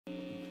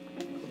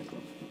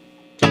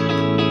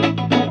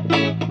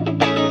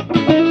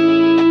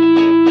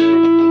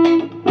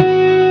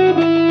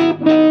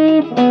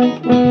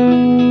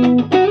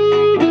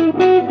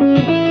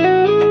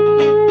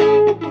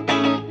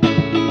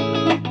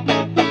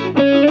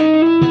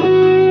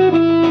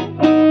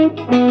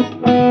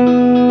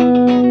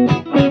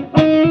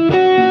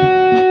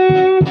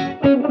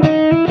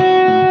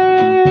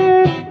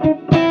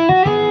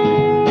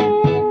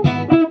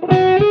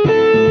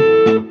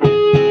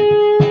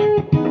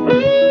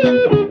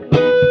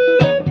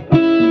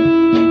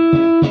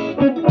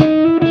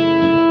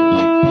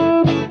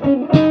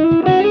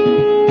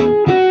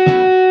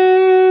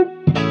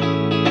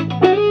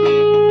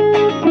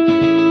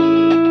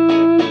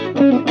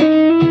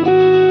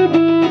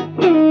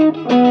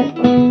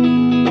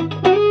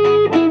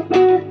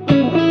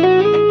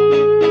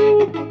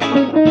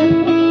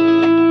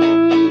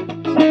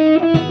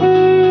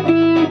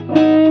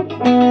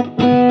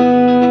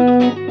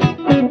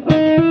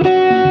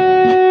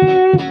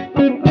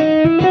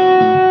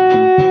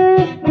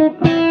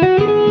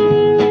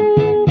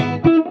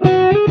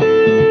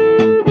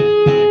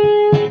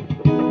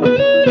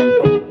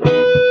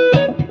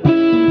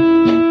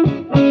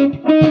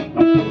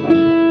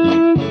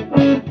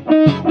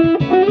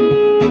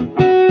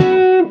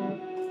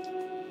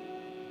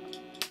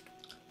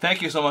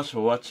Thank you so much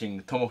for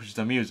watching Tomo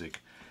Fujita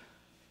music.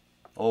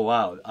 Oh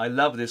wow, I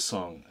love this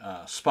song,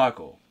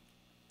 Sparkle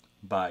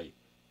by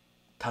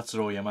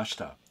Tatsuro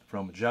Yamashita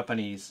from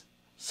Japanese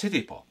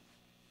city pop.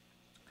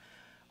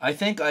 I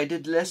think I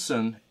did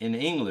lesson in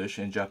English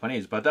and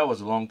Japanese, but that was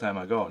a long time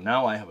ago.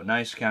 Now I have a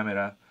nice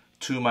camera,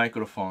 2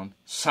 microphones,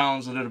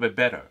 sounds a little bit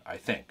better, I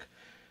think.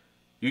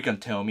 You can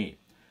tell me.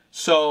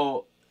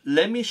 So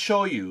let me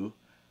show you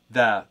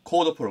the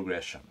chord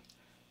progression.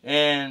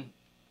 And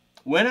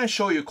when I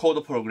show you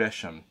chord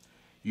progression,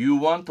 you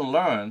want to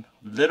learn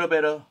a little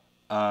bit of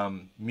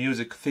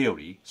music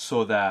theory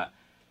so that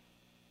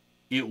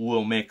it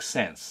will make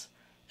sense.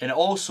 And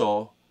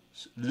also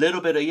a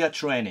little bit of ear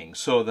training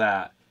so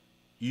that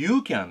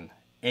you can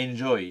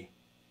enjoy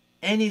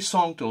any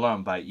song to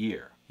learn by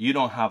ear. You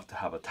don't have to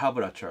have a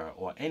tablature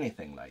or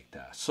anything like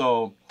that.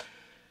 So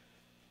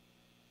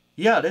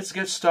yeah, let's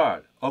get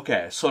started.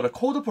 Okay, so the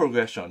chord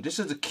progression, this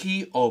is the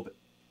key of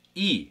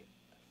E.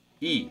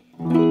 E.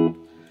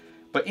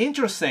 But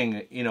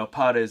interesting,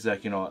 part is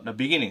like, the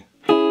beginning.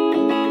 A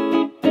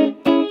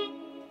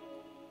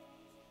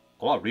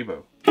lot of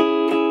reverb.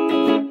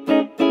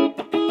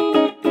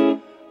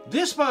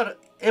 This part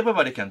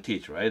everybody can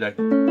teach, right? Like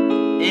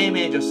A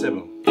major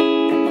 7.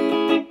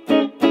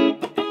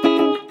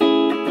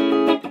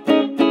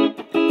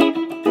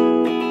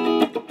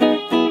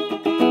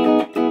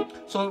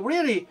 So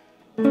really,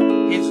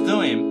 he's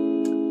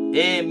doing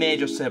A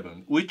major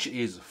 7, which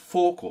is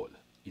 4 chord.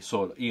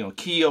 So,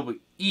 key of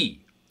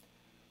E.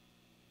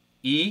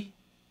 E,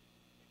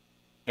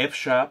 F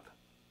sharp,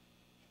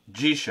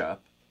 G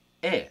sharp,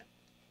 A.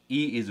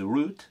 E is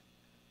root,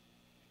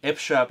 F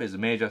sharp is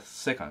major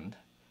 2nd,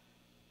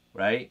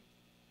 right?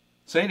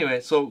 So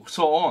anyway, so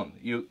on.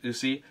 You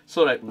see,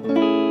 so like,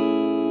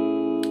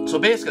 so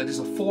basically this is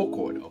a 4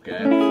 chord,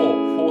 okay?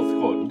 4th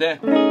chord. Then,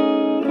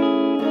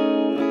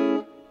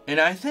 and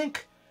I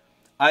think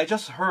I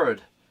just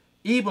heard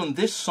even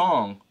this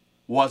song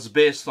was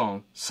based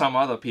on some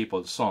other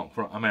people's song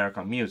from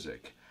American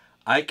music.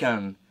 I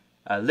can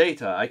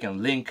later I can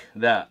link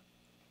that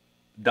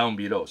down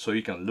below so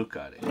you can look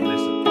at it and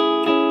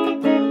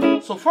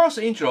listen. So first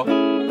intro.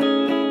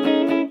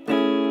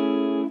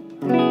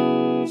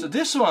 So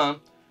this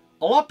one,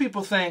 a lot of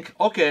people think,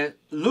 okay,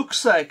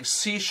 looks like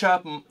C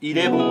sharp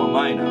 11 or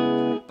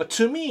minor, but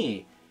to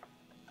me,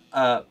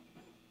 I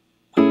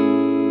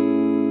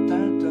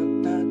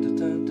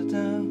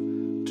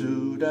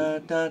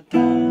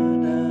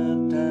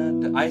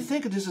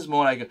think this is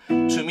more like,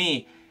 to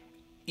me,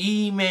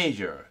 E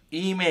major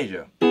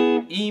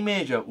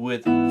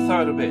with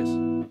 3rd bass.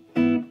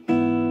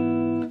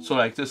 So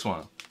like this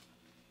one.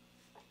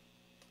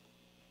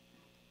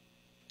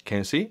 Can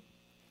you see?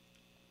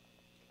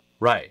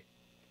 Right.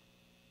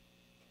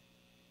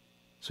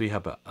 So you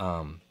have a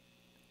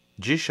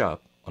G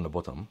sharp on the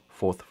bottom,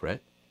 4th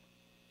fret.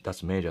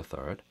 That's major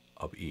 3rd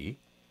of E.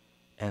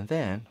 And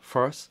then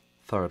 1st,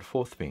 3rd,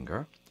 4th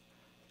finger,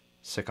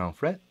 2nd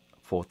fret,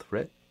 4th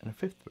fret, and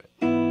 5th fret.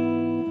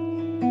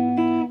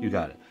 You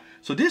got it.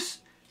 So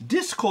this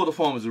chord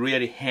form is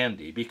really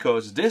handy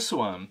because this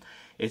one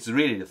is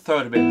really the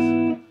 3rd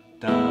bass.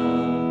 Da,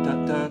 da,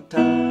 da,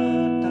 da,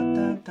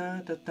 da, da,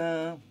 da,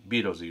 da.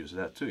 Beatles use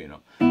that too,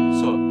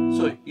 So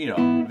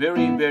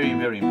very, very,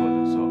 very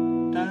important. So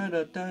da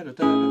da da da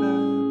da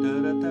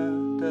da da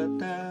da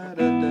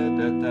da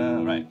da da,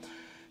 right?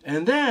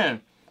 And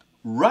then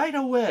right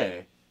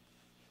away,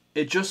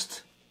 it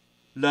just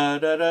la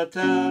da da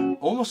da,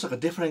 almost like a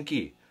different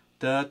key.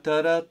 Da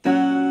da da da.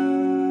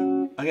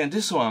 Again,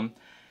 this one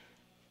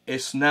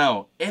is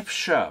now F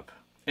sharp,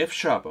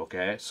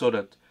 okay? So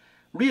that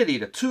really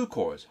the 2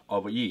 chords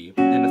of E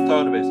and the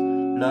 3rd bass,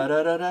 la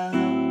da da da.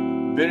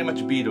 Very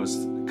much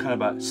Beatles, kind of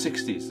about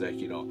 60s, like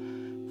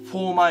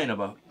 4 minor,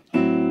 but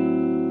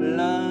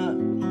la.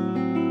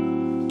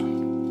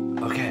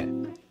 Okay,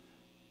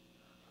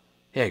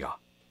 here you go.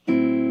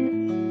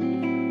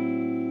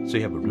 So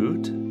you have a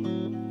root,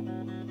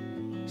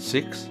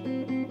 6,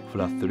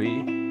 flat 3,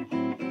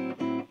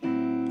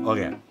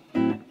 again,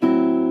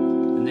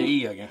 and the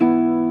E again.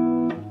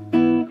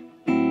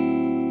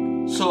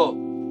 So,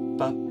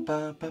 pa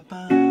pa pa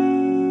pa,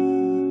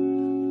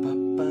 pa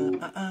pa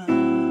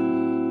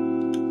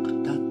da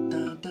da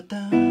da da,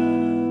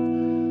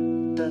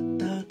 da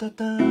da da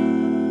da,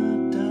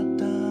 da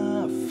da.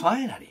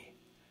 Finally,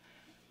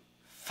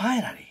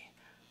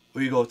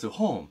 we go to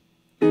home.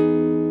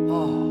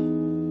 Oh,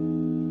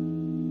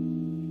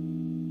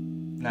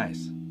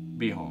 nice.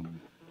 Be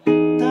home.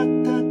 Da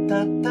da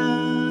da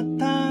da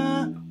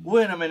da.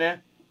 Wait a minute.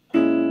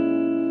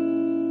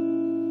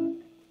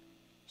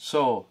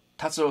 So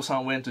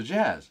Tatsuro-san went to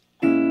jazz.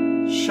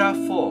 Sharp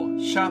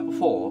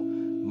 4,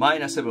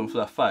 minor 7,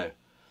 flat 5.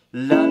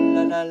 La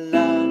la la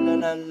la la la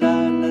la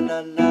la la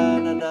la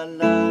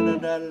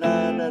la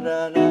la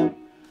la la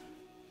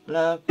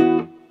la.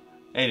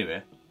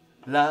 Anyway,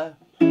 la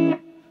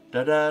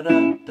da da da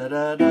da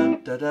da da da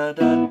da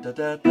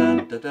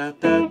da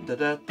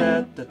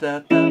da da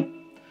da.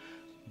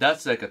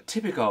 That's like a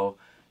typical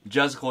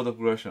jazz chord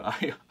progression.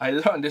 I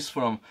learned this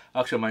from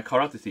actually my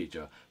karate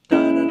teacher.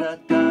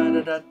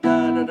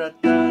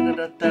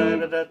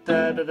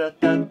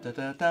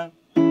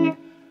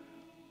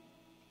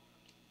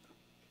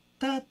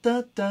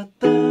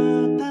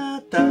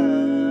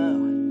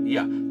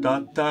 Yeah, da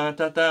da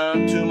da da,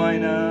 2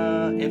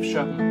 minor, F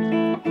sharp,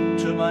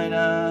 2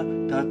 minor,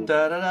 da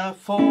da da da,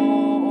 4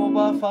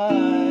 over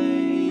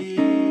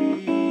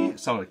 5,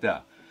 something like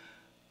that.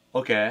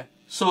 Okay,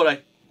 so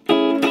like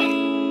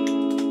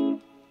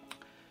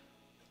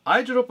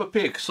I drop a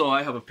pick, so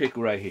I have a pick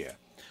right here.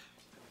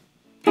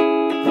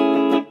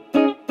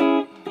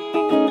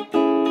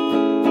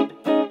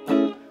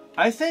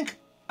 I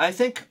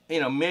think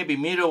maybe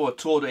middle or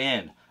toward the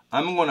end,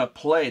 I'm gonna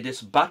play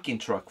this backing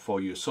track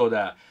for you so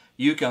that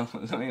you can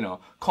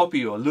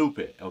copy or loop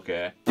it,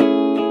 okay?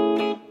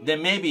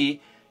 Then maybe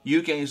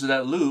you can use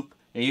that loop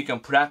and you can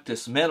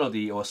practice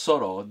melody or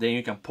solo, then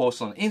you can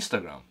post on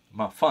Instagram.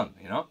 Fun,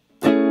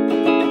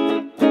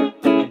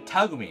 and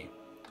tag me.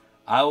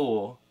 I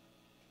will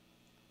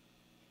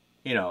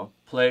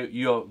play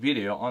your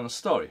video on the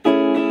story.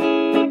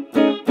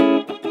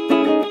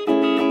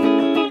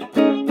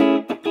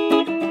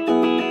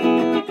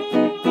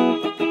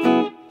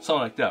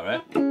 Something like that,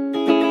 right?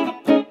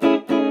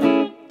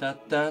 Da,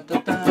 da, da,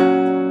 da.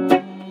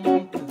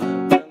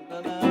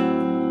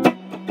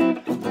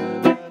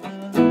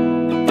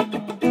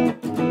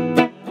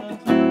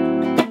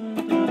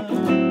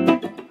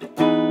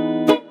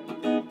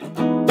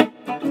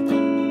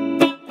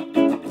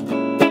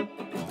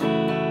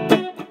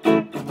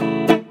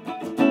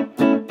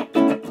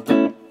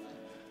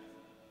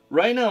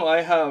 Right now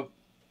I have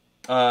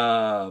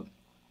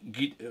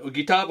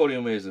guitar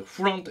volume is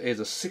front is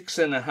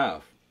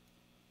 6.5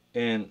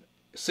 and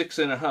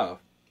 6.5,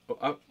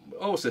 I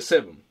would say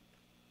 7,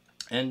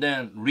 and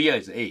then rear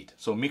is 8.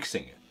 So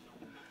mixing it.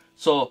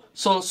 So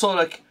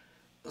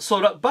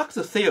back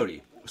to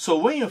theory. So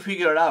when you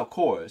figure out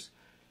chords,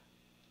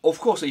 of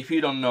course, if you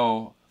don't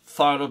know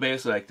third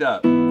bass like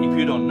that, if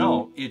you don't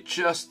know,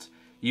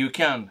 you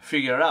can't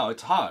figure it out.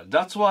 It's hard.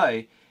 That's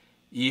why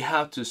you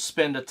have to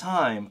spend the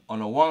time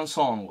on a one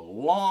song, a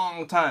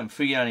long time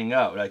figuring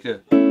out like this.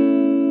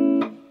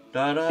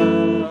 Da da.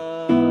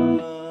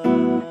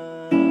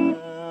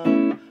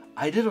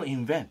 I didn't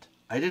invent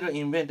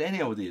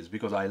any of these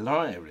because I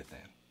learned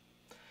everything.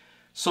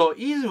 So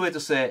easy way to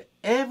say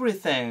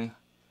everything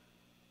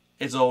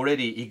is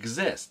already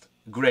exist.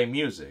 Great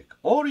music.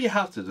 All you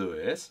have to do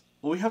is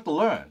we have to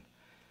learn.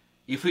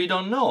 If you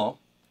don't know,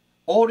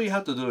 all you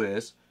have to do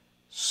is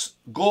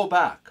go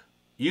back.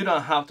 You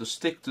don't have to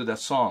stick to the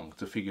song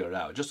to figure it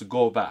out. Just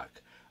go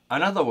back.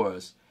 In other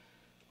words,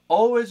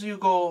 always you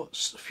go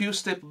few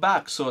steps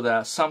back so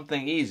that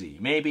something easy.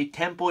 Maybe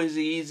tempo is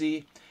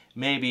easy.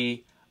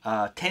 Maybe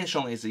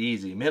tension is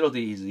easy.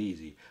 Melody is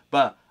easy.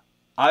 But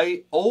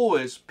I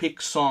always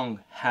pick song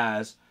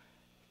has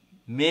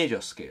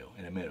major scale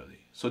in a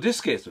melody. So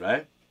this case,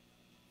 right?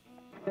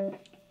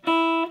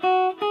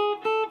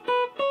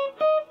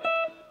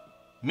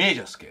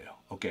 Major scale.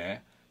 Okay.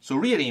 So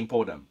really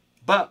important.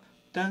 But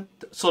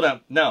so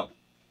that now,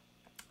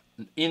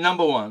 in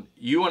number one,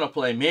 you want to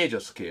play major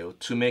scale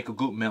to make a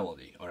good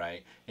melody, all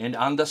right, and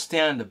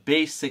understand the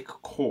basic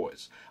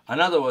chords. In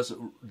other words,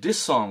 this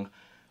song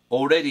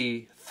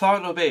already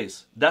third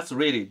bass. That's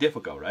really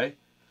difficult, right?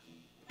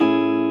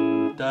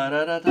 Da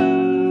da da da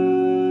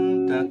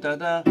da da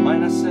da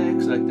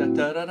 -6 like that.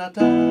 Da da da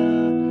da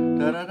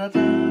da da da da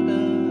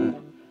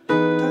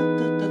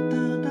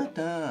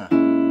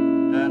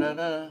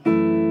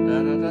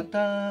da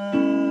da.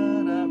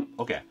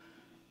 Okay.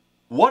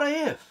 What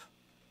if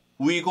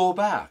we go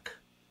back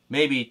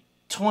maybe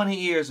 20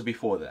 years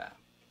before that?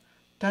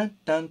 Dun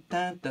dun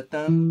dun dun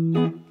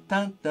dun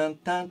dun dun dun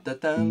dun dun dun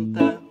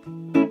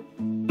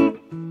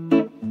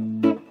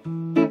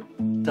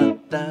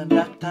dun dun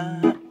dun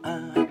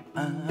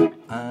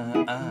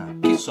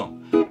kiss song.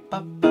 Pa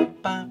pa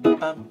pa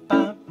pa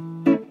pa.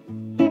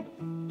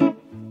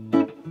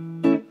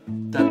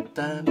 Da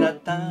da da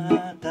da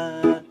da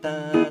da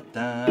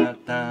da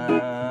da.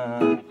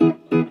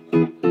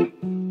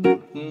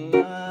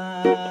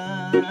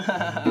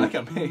 I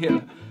can hear.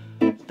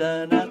 Da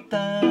da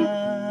da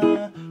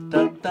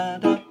da da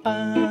da ba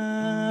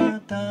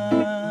da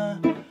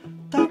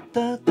da da da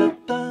da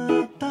da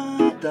da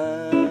da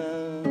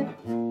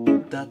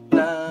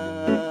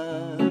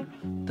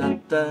da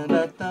da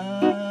da da.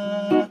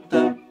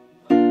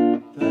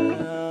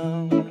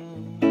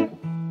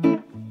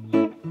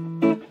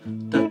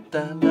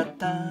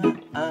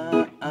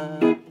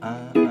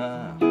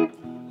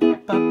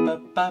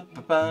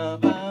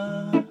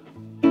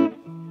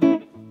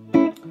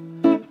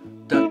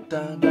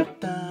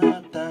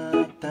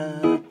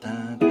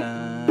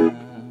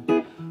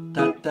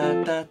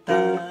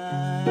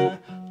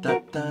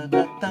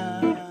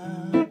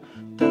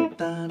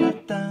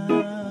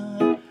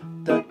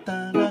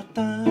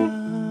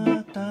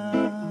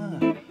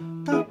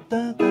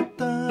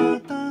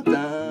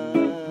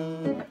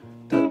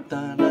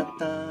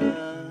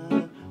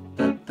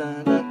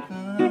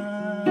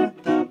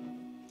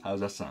 How's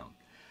that sound?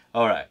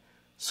 All right.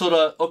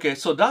 So okay,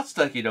 so that's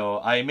like,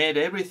 I made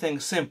everything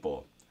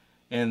simple.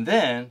 and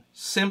then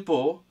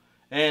simple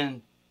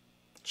and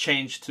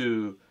change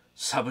to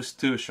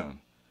substitution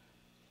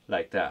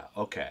like that.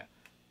 Okay,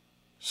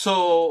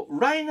 so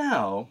right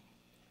now,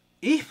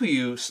 if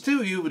you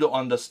don't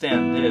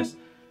understand this,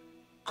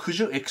 could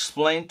you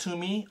explain to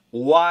me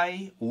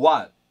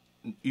what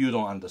you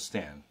don't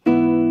understand?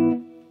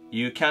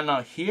 You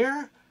cannot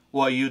hear,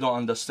 or you don't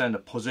understand the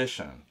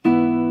position,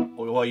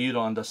 or you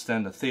don't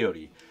understand the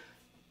theory.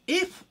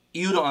 If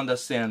you don't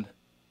understand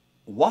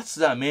what's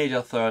the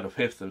major, third,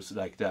 fifth,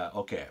 like that,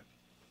 okay.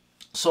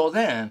 So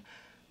then,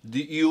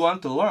 you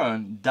want to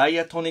learn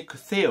diatonic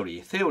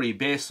theory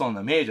based on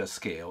the major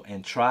scale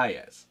and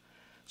triads.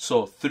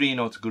 So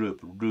 3-note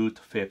group, root,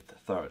 fifth,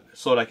 third.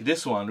 So like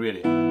this one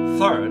really,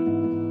 third,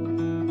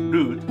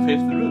 root,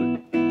 fifth,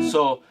 root.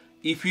 So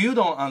if you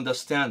don't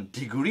understand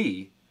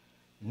degree,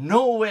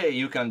 no way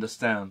you can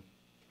understand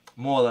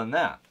more than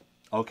that.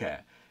 Okay.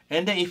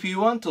 And then if you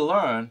want to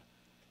learn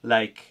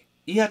like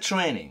ear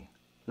training,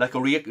 like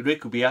a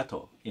Rick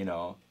Beato, you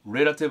know,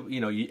 relative,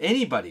 you know,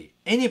 anybody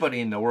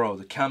in the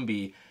world can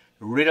be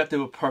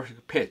relative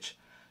perfect pitch,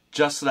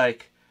 just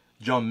like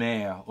John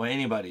Mayer or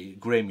anybody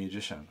great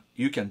musician.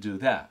 You can do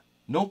that.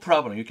 No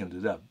problem, you can do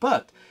that.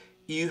 But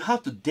you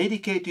have to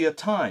dedicate your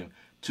time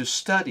to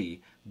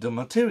study the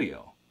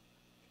material.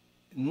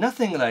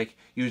 Nothing like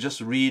you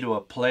just read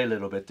or play a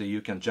little bit that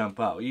you can jump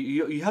out.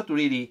 You have to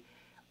really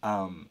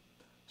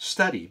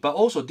study. But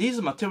also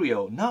these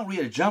material not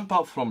really jump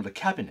out from the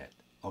cabinet.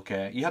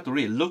 Okay, you have to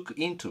really look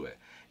into it,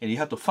 and you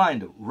have to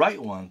find the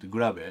right one to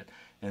grab it,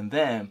 and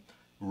then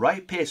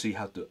right pace you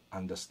have to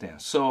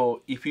understand.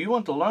 So if you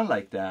want to learn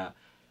like that,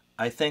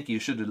 I think you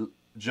should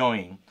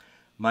join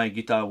my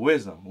Guitar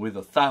Wisdom with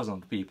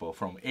 1,000 people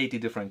from 80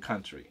 different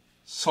countries.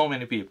 So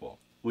many people,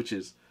 which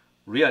is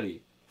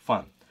really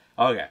fun.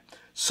 Okay,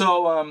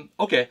 so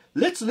okay,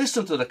 let's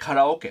listen to the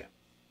karaoke.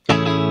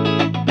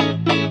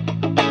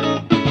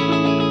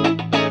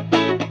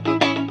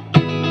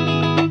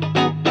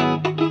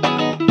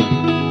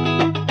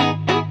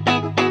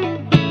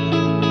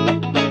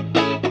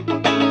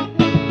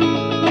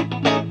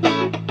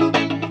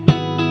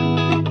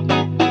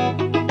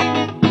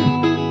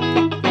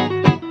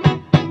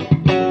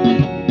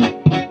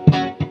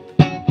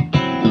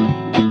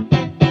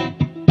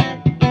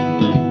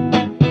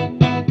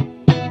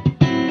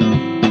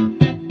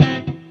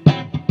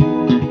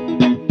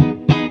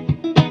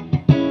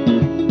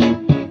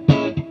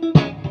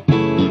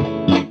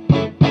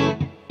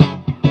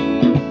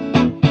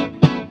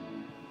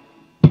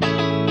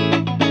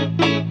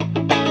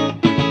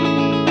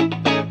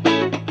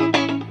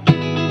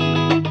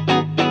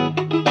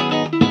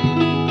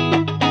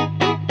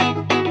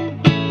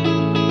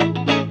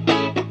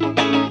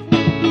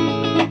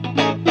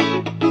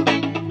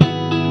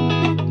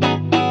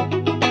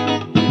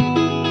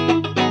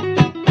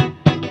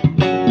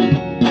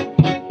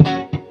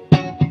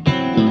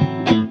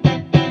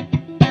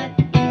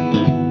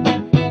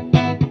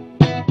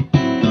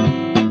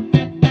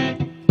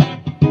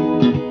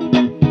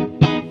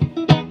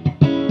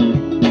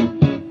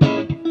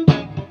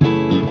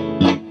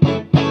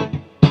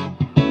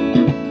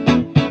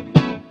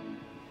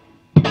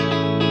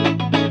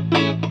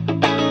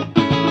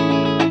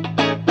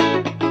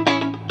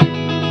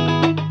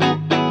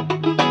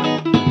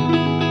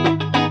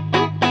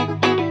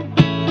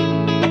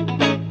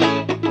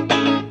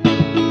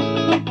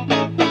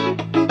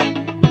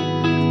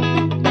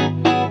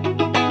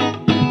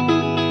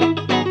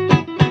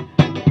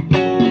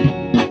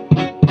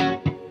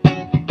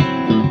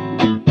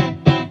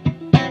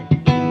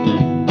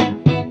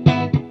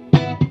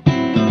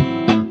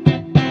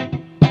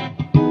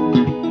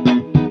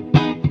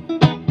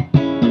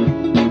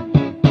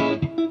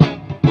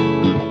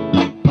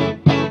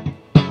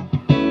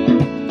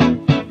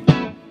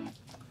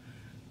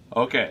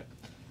 Okay,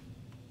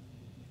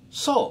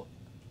 so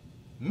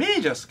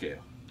major scale.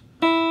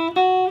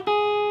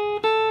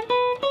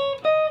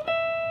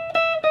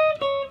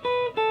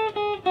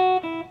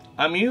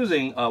 I'm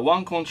using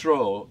one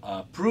control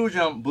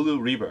Prussian blue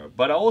reverb,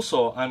 but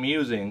also I'm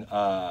using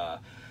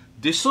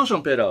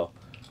distortion pedal.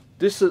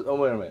 This is, oh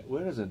wait a minute,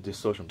 where is the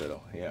distortion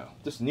pedal? Yeah,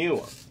 this new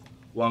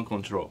one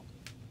control.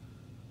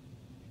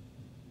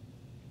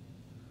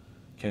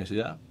 Can you see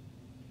that?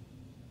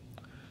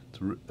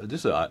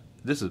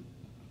 This is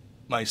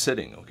my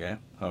setting, okay?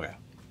 Okay.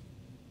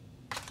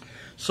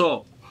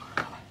 So,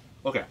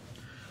 okay.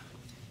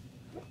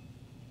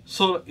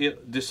 So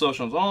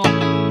distortion's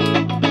on.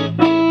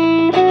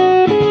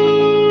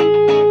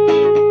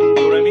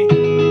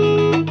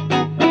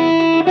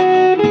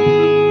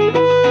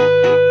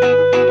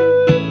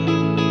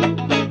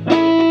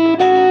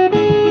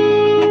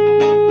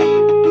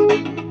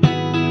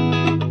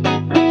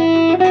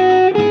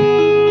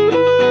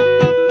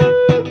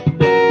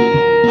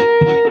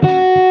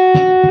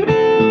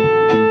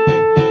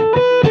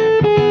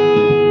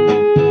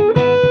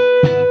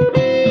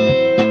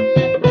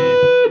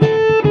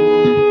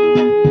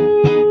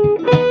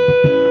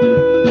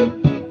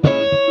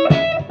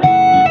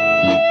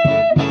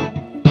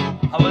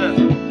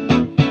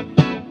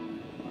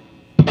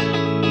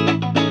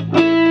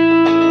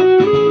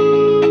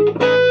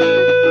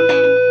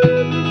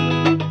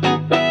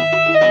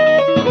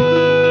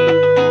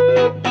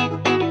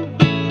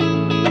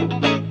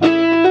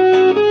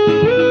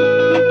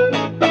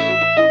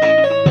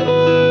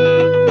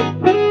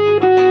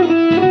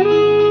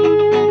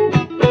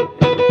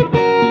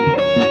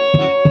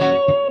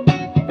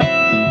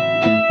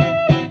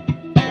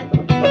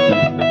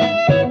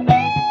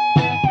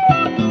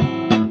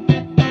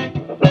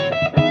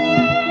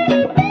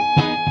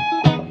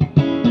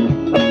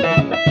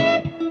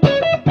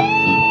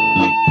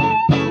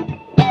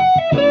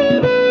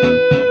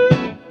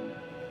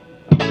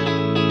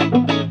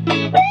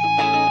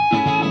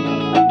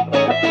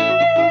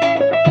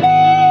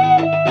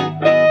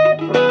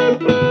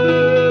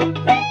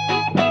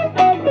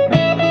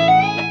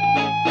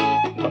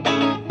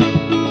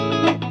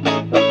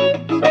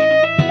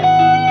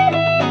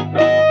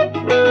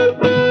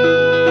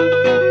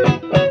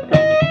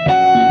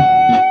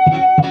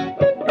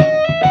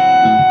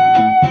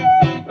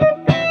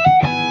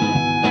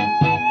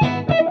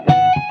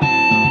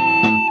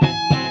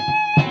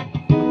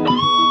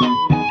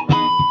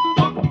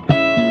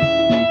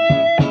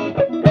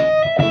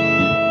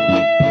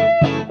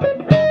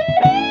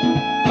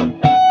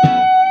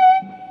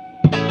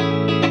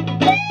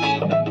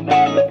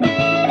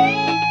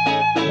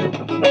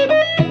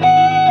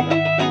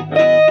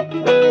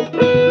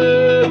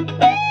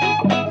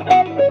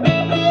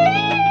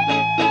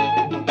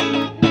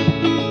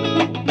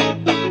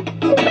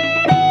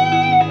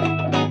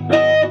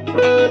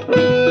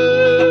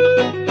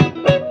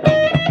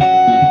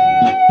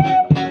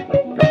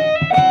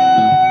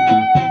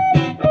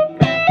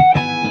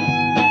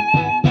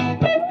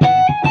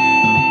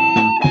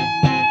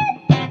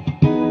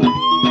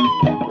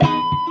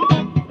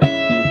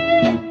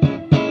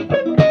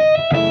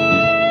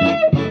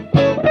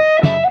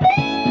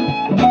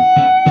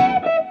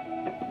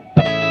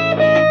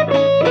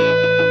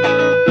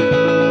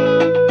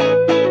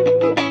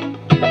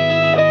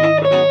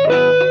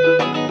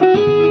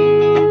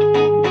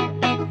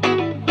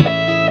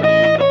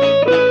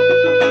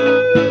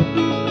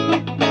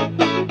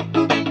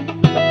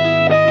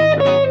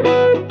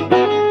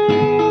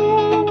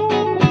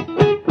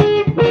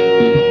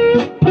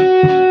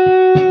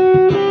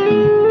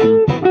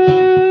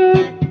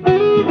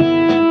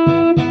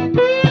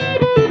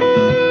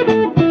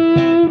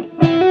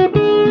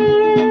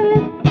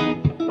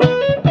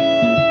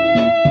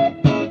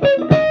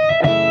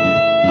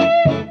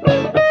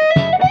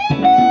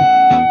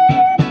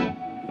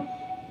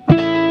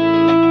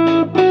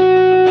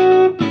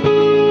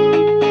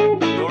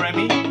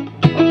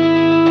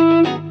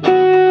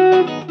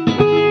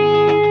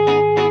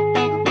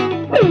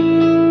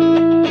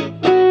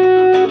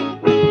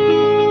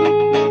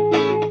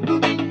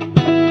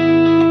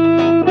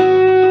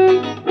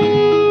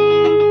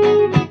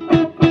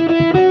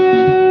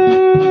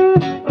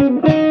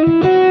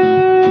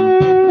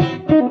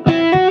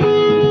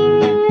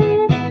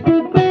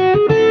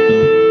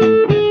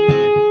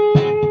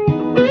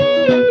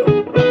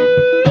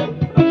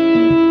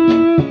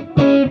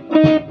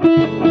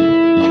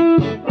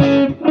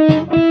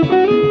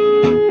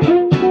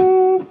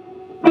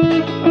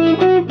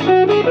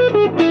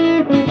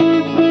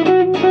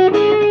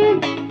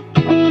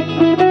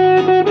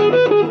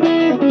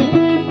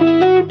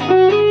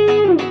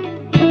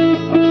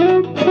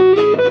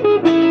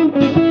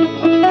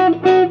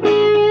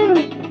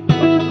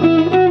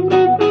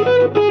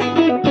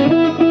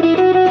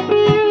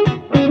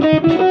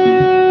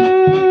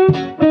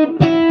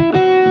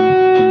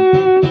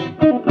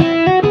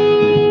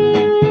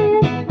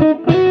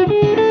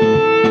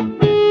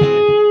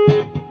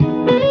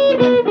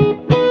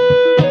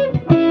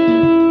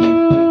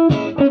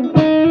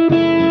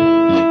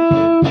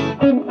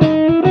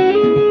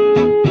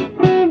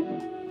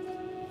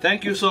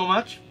 Thank you so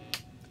much.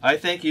 I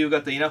think you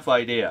got enough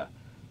idea.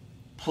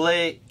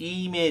 Play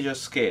E major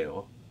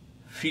scale,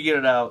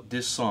 figure out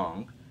this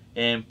song,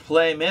 and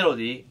play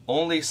melody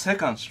only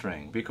second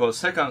string, because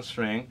second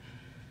string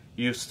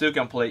you still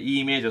can play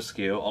E major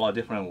scale all a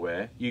different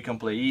way. You can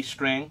play E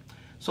string.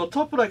 So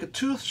top like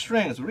 2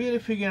 strings, really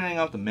figuring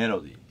out the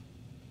melody.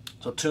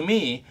 So to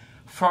me,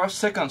 first,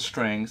 second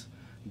strings,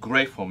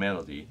 great for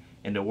melody.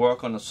 And the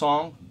work on the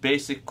song,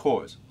 basic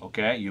chords.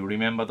 Okay, you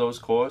remember those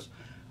chords?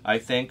 I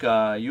think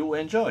you will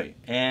enjoy.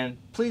 And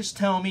please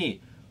tell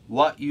me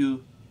what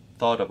you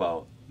thought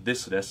about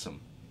this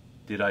lesson.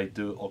 Did I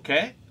do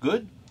okay?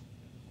 Good?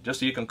 Just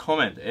so you can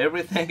comment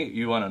everything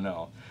you want to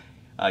know,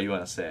 you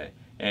want to say.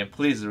 And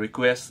please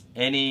request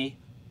any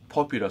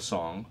popular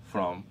song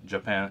from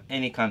Japan,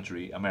 any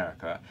country,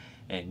 America,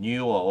 and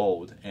new or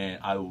old, and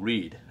I will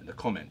read the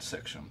comment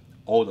section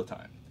all the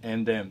time.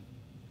 And then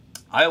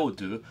I will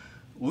do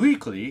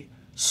weekly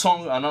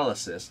song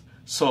analysis,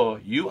 so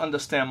you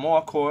understand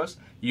more chords,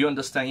 you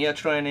understand ear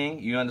training,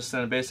 you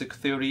understand basic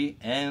theory,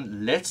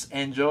 and let's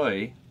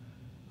enjoy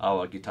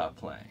our guitar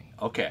playing.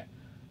 Okay,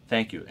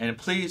 thank you. And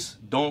please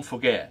don't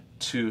forget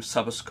to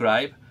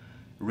subscribe,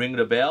 ring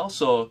the bell,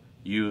 so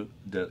you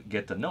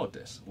get the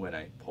notice when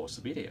I post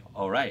a video.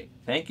 Alright,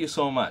 thank you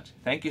so much.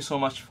 Thank you so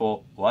much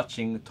for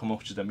watching Tomo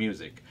Fujita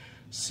Music.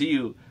 See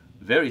you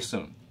very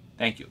soon.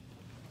 Thank you.